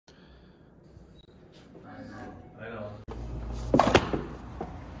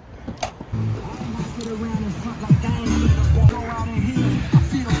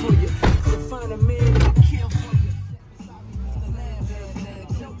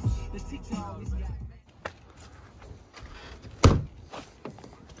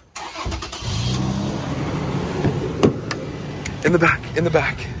In the back, in the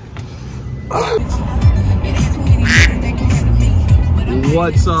back.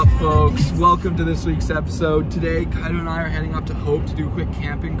 What's up, folks? Welcome to this week's episode. Today, Kaito and I are heading up to Hope to do a quick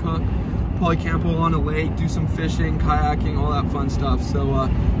camping cook. Probably camp along a lake, do some fishing, kayaking, all that fun stuff. So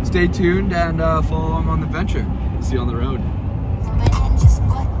stay tuned and follow along on the adventure. See you on the road.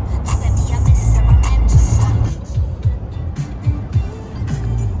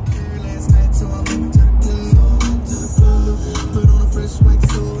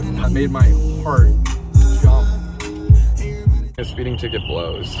 That made my heart jump. Your speeding ticket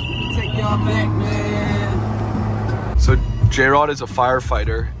blows. Take y'all back, man. So J-Rod is a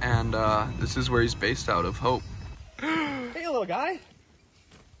firefighter, and this is where he's based out of, Hope. Hey, little guy.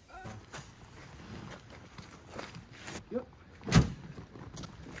 Yep.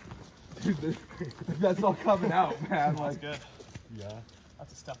 Dude, that's all coming out, man. That's good. Yeah.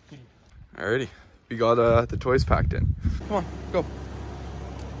 That's a stuffed kitty. Alrighty, we got the toys packed in. Come on, go.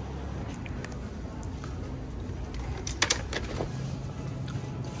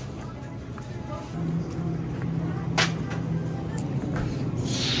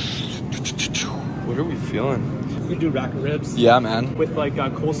 What are we feeling? We do rack of ribs. Yeah, man. With like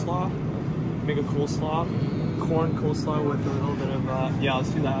coleslaw. Make a coleslaw. Corn coleslaw with a little bit of, yeah, let's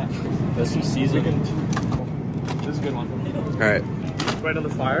do that. Let's do seasoning. This is a good one. Alright. Right on the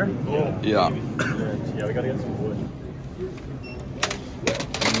fire? Oh. Yeah. Yeah, we gotta get some wood.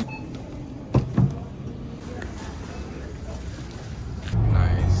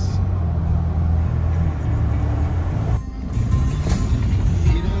 Nice.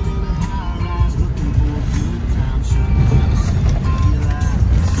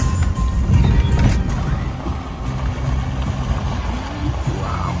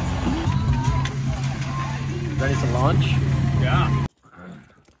 Ready to launch? Yeah.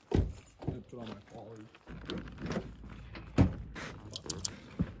 Put on my quality.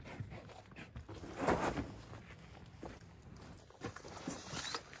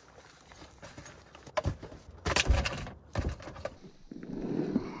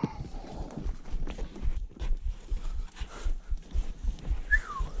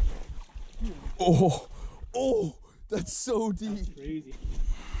 Oh, that's so deep. That's crazy.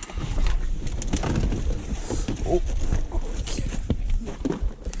 Oh.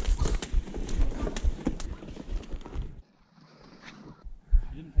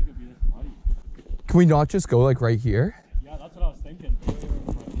 I didn't think it'd be this muddy. Can we not just go like right here? Yeah, that's what I was thinking.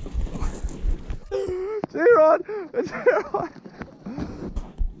 J-Rod! J-Rod!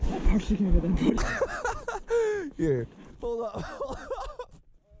 I'm actually gonna get that. Here, hold up. Hold up.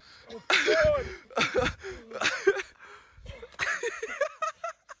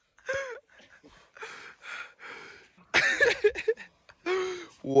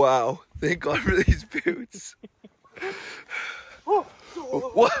 Wow, thank God for these boots. What?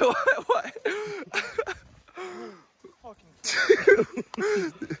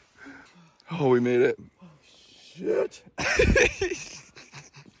 Oh, we made it. Oh, shit. Thank you.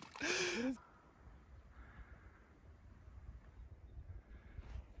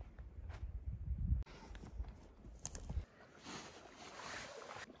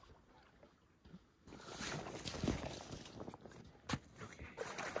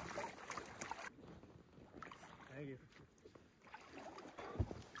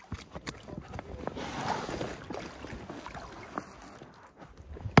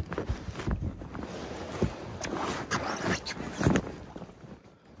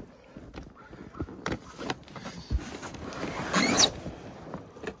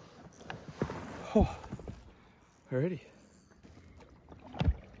 Oh, alrighty.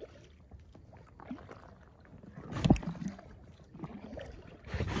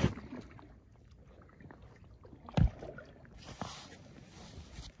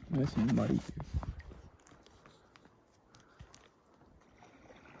 Nice and muddy.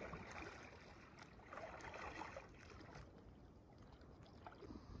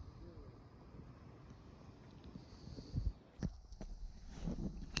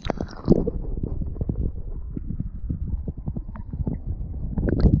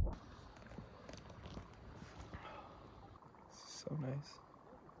 So nice.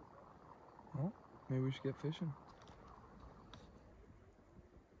 Well, maybe we should get fishing.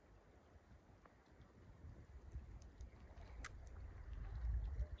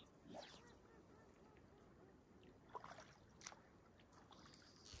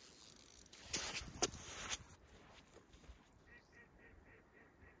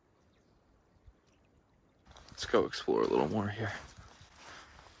 Let's go explore a little more here.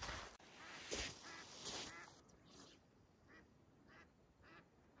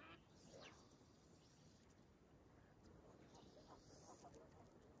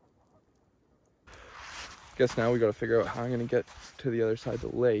 guess now we got to figure out how I'm going to get to the other side of the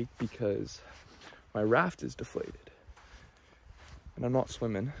lake because my raft is deflated. And I'm not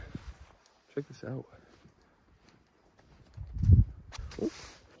swimming. Check this out. Oh.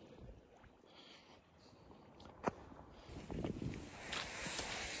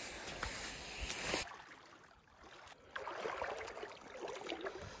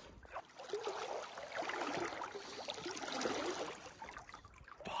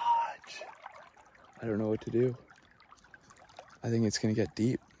 I don't know what to do. I think it's gonna get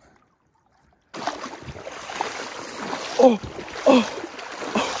deep. Oh, oh,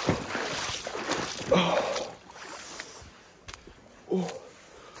 oh, oh,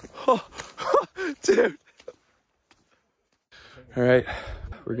 oh, oh, dude. All right,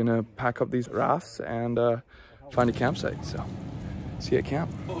 we're gonna pack up these rafts and find a campsite. So, see you at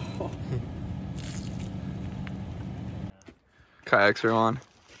camp. Kayaks are on.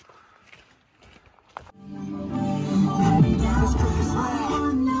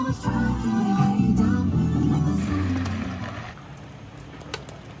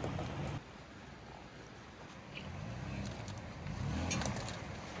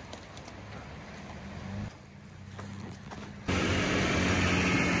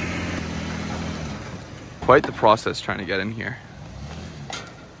 Quite the process trying to get in here.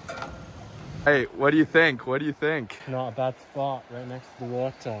 Hey, what do you think? What do you think? Not a bad spot, right next to the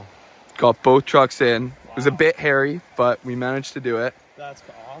water. Got both trucks in. Wow. It was a bit hairy, but we managed to do it. That's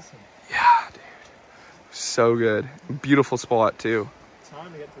awesome. Yeah, dude. So good. Beautiful spot too.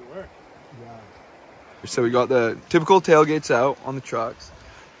 Time to get to work. Yeah. So we got the typical tailgates out on the trucks,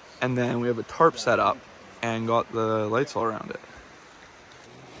 and then we have a tarp set up and got the lights all around it.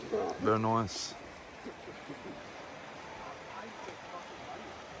 Very nice.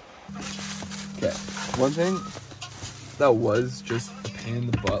 Okay, one thing that was just a pain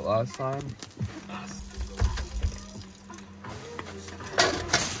in the butt last time.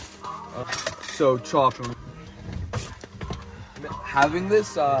 So chopping. Having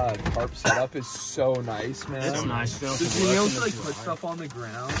this tarp setup is so nice, man. It's nice. Just being able to like put stuff on the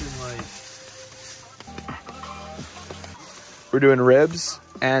ground and like. We're doing ribs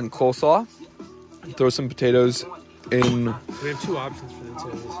and coleslaw. Throw some potatoes in. We have two options for the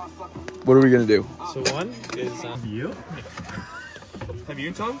potatoes. What are we gonna do? So one is you. Have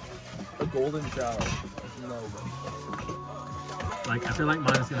you, Tom? A golden shower. Like, I feel like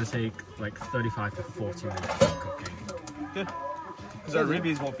mine is gonna take like 35 to 40 minutes of cooking. Good. Because our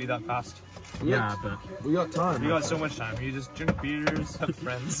ribbies won't be that fast. Yeah, but we got time. We got so much time. You just drink beers, have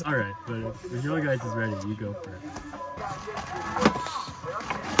friends. Alright, but if your guys is ready, you go for it.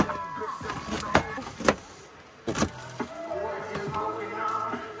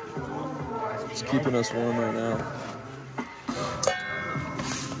 It's keeping us warm right now.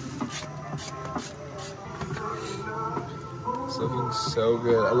 It's looking so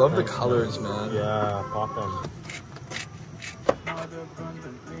good. I love the colors, man. Yeah, pop them.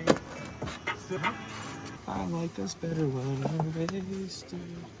 I like us better when I'm wasted.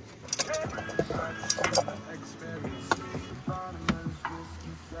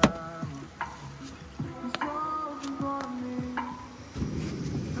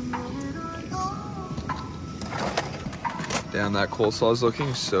 Damn, that coleslaw is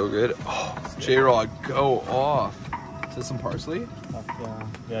looking so good. Oh, J-Rod, go off. Is this some parsley? Yeah.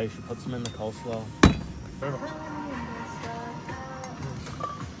 Yeah, you should put some in the coleslaw. Perfect.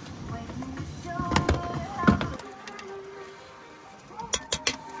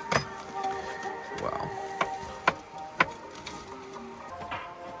 Wow.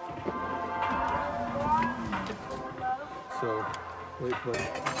 So, wait.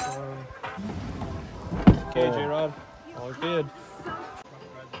 Okay, J-Rod. All good.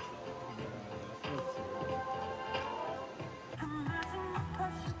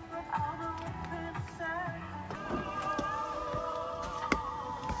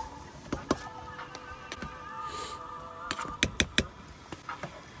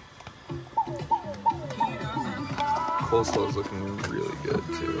 Coleslaw is looking really good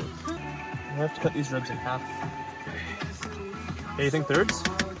too. I have to cut these ribs in half. Hey, you think thirds?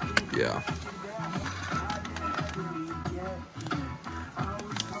 Yeah.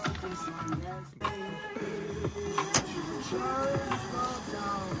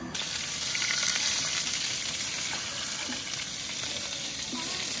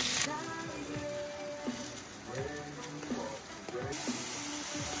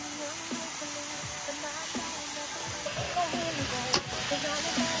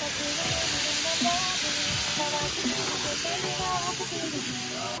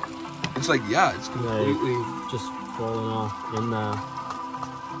 It's like, yeah, it's completely just falling off in there.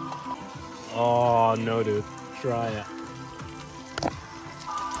 Oh no, dude. Try it.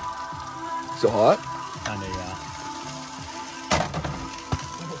 So hot? Kinda, yeah.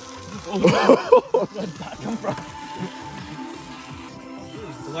 Where did that come from?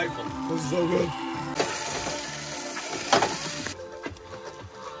 This is delightful. This is so good.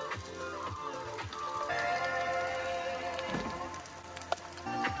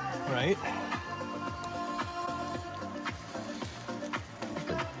 Right?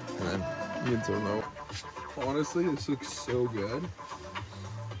 Man, you don't know. Honestly, this looks so good.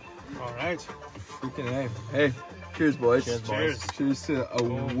 All right. Freaking A. Hey, cheers, boys. Cheers, boys. Cheers. Cheers to a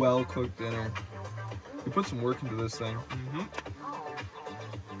well-cooked dinner. We put some work into this thing.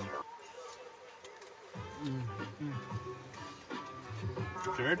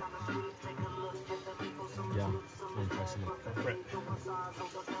 Jared? Yeah, I'm pressing it. Go for it.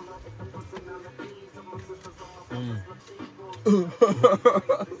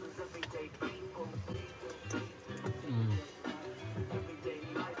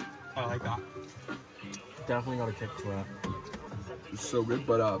 I like that. Definitely got a kick to it. It's so good,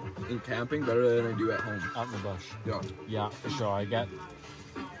 but in camping, better than I do at home. Out in the bush. Yeah. Yeah, for sure. I get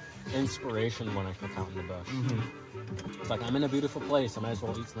inspiration when I cook out in the bush. It's like, I'm in a beautiful place. I might as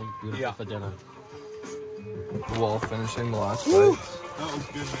well eat something beautiful for dinner. While finishing the last bite. That was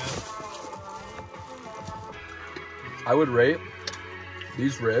good, man. I would rate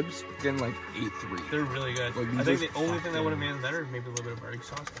these ribs getting like 8.3. They're really good. Like, I think these the only thing that would have made it better is maybe a little bit of barbecue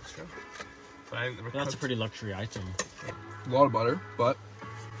sauce extra. But That's a pretty luxury item. A lot of butter, but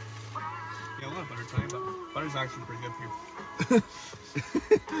yeah, a lot of butter too, but butter's actually pretty good for you.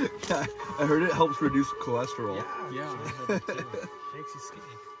 yeah, I heard it helps reduce cholesterol. Yeah. Makes you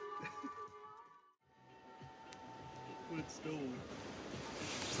skinny. Wood stove.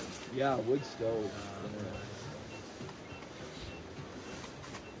 Yeah, wood stove.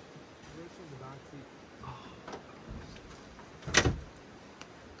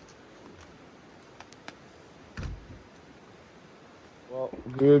 Well,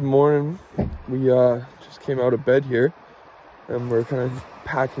 good morning. We just came out of bed here, and we're kind of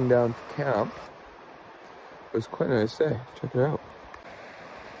packing down to camp. It was quite a nice day. Check it out.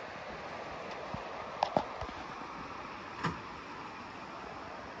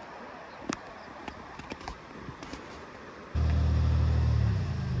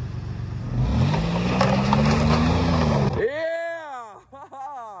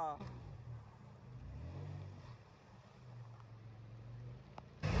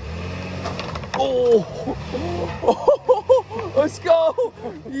 Oh! Let's go!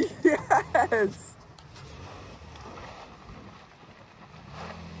 Yes!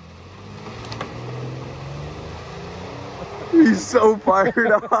 He's so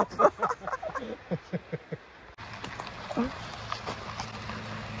fired up.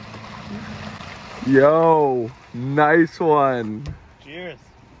 Yo, nice one. Cheers.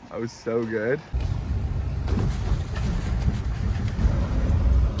 That was so good.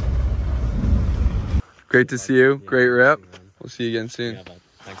 Great to see you. Great rep. We'll see you again soon. Yeah, but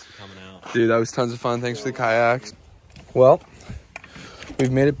thanks for coming out. Dude, that was tons of fun. Thanks for the kayaks. Well,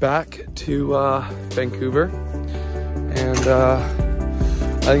 we've made it back to Vancouver. And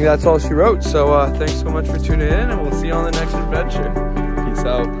I think that's all she wrote. So thanks so much for tuning in, and we'll see you on the next adventure. Peace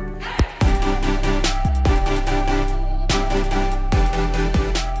out.